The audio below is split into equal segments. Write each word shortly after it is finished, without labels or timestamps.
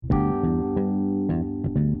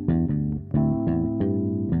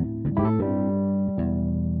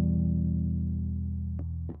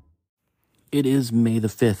It is May the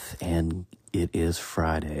 5th, and it is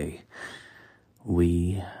Friday.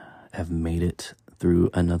 We have made it through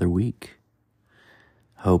another week.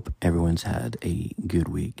 Hope everyone's had a good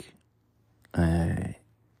week. I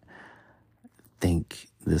think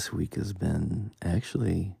this week has been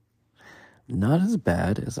actually not as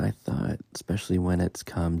bad as I thought, especially when it's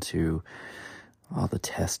come to all the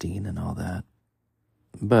testing and all that.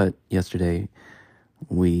 But yesterday,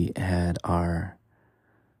 we had our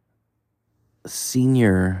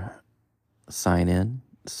senior sign-in,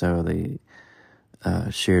 so they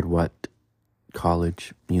shared what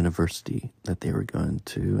college, university that they were going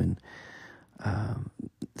to, and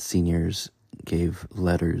seniors gave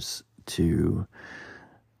letters to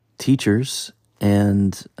teachers,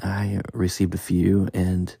 and I received a few,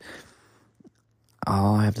 and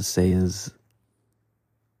all I have to say is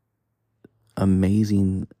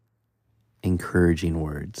amazing, encouraging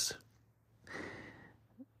words.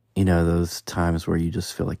 You know, those times where you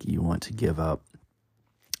just feel like you want to give up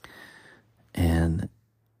and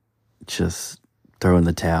just throw in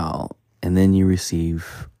the towel, and then you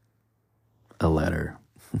receive a letter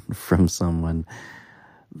from someone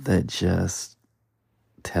that just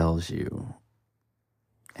tells you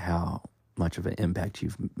how much of an impact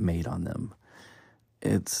you've made on them.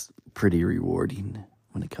 It's pretty rewarding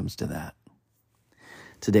when it comes to that.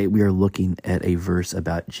 Today we are looking at a verse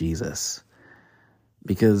about Jesus.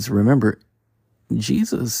 Because remember,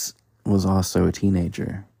 Jesus was also a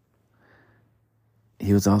teenager.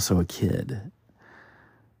 He was also a kid.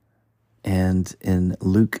 And in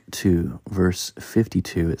Luke 2, verse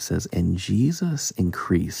 52, it says, "And Jesus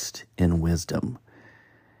increased in wisdom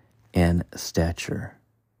and stature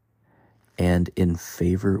and in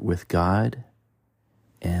favor with God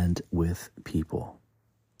and with people."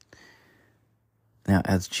 Now,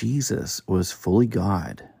 as Jesus was fully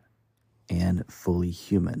God and fully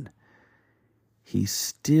human, he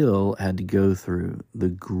still had to go through the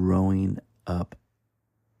growing up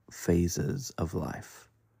phases of life,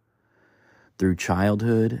 through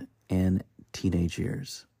childhood and teenage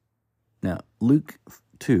years. Now, Luke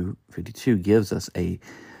 2:52 gives us a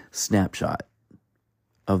snapshot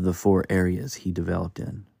of the 4 areas he developed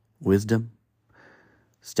in: wisdom,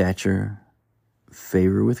 stature,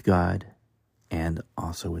 favor with God, and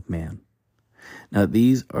also with man. Now,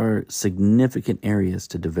 these are significant areas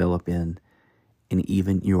to develop in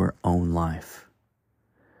even your own life.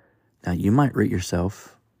 Now, you might rate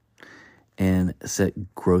yourself and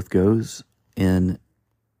set growth goals in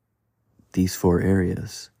these 4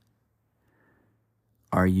 areas.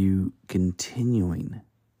 Are you continuing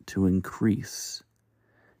to increase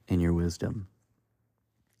in your wisdom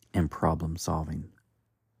and problem solving?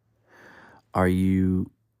 Are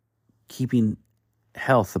you keeping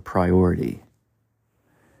health a priority?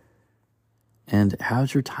 And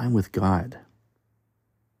how's your time with God?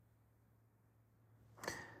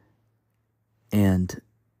 And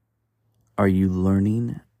are you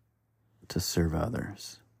learning to serve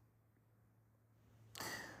others?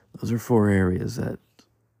 Those are 4 areas that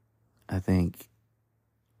I think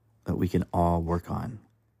that we can all work on.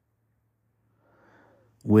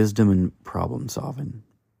 Wisdom and problem solving,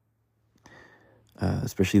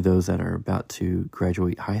 especially those that are about to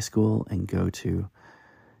graduate high school and go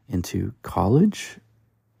into college.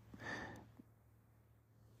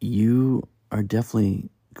 You are definitely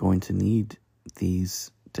going to need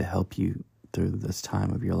these to help you through this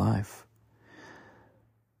time of your life.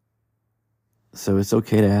 So it's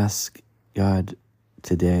okay to ask God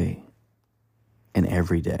today and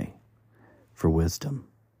every day for wisdom.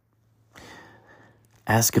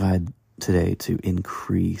 Ask God today to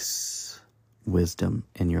increase wisdom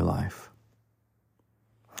in your life.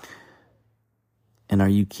 And are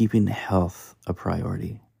you keeping health a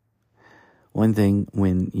priority? One thing,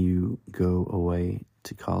 when you go away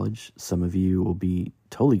to college, some of you will be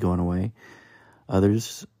totally going away.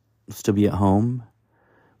 Others will still be at home.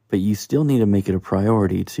 But you still need to make it a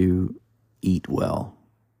priority to eat well,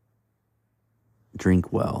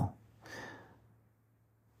 drink well,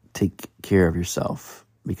 take care of yourself.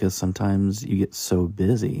 Because sometimes you get so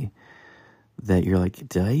busy that you're like,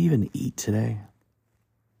 did I even eat today?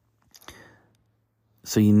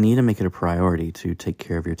 So you need to make it a priority to take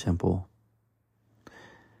care of your temple.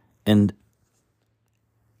 And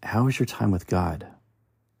how is your time with God?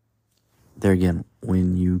 There again,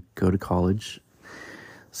 when you go to college,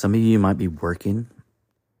 some of you might be working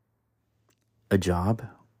a job.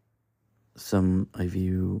 Some of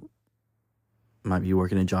you might be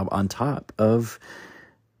working a job on top of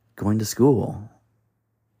going to school.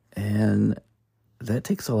 And that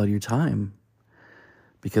takes a lot of your time.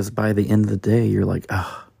 Because by the end of the day, you're like,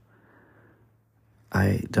 oh,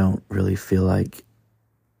 I don't really feel like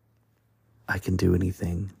I can do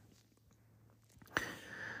anything.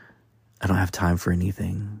 I don't have time for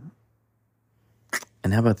anything.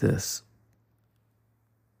 And how about this?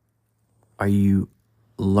 Are you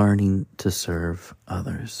learning to serve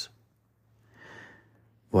others?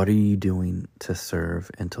 What are you doing to serve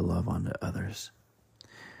and to love on to others?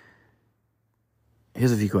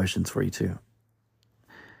 Here's a few questions for you too.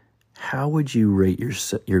 How would you rate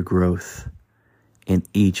your growth in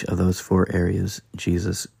each of those 4 areas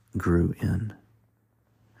Jesus grew in?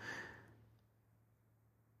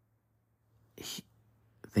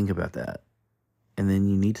 Think about that. And then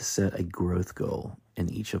you need to set a growth goal in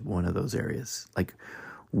each of one of those areas. Like,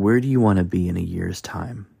 where do you want to be in a year's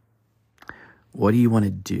time? What do you want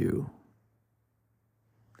to do?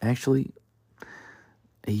 Actually,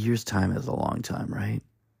 a year's time is a long time, right?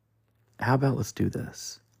 How about let's do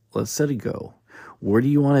this? Let's set a goal. Where do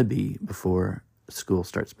you want to be before school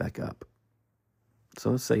starts back up?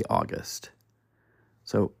 So let's say August.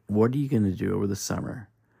 So what are you going to do over the summer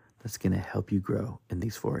that's going to help you grow in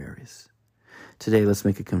these 4 areas? Today, let's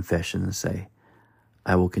make a confession and say,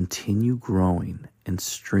 I will continue growing and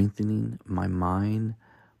strengthening my mind,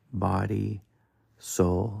 body,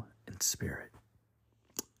 soul, and spirit.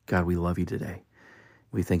 God, we love you today.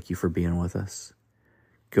 We thank you for being with us.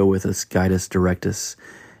 Go with us, guide us, direct us.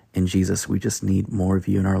 And Jesus, we just need more of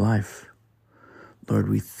you in our life. Lord,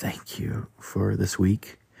 we thank you for this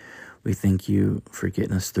week. We thank you for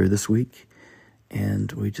getting us through this week.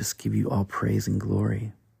 And we just give you all praise and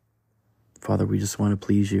glory. Father, we just want to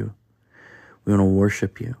please you. We want to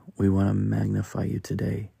worship you. We want to magnify you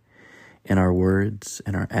today in our words,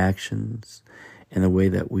 in our actions, in the way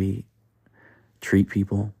that we treat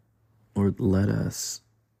people. Lord, let us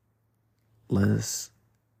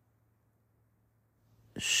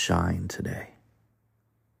shine today.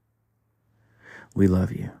 We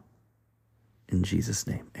love you. In Jesus'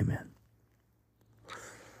 name, amen.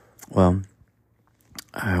 Well,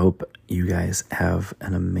 I hope you guys have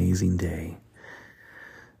an amazing day.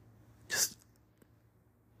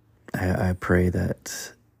 I pray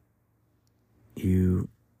that you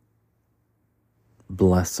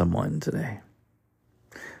bless someone today.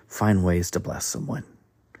 Find ways to bless someone.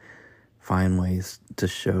 Find ways to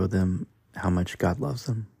show them how much God loves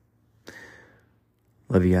them.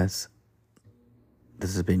 Love you guys.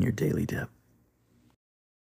 This has been your Daily Dip.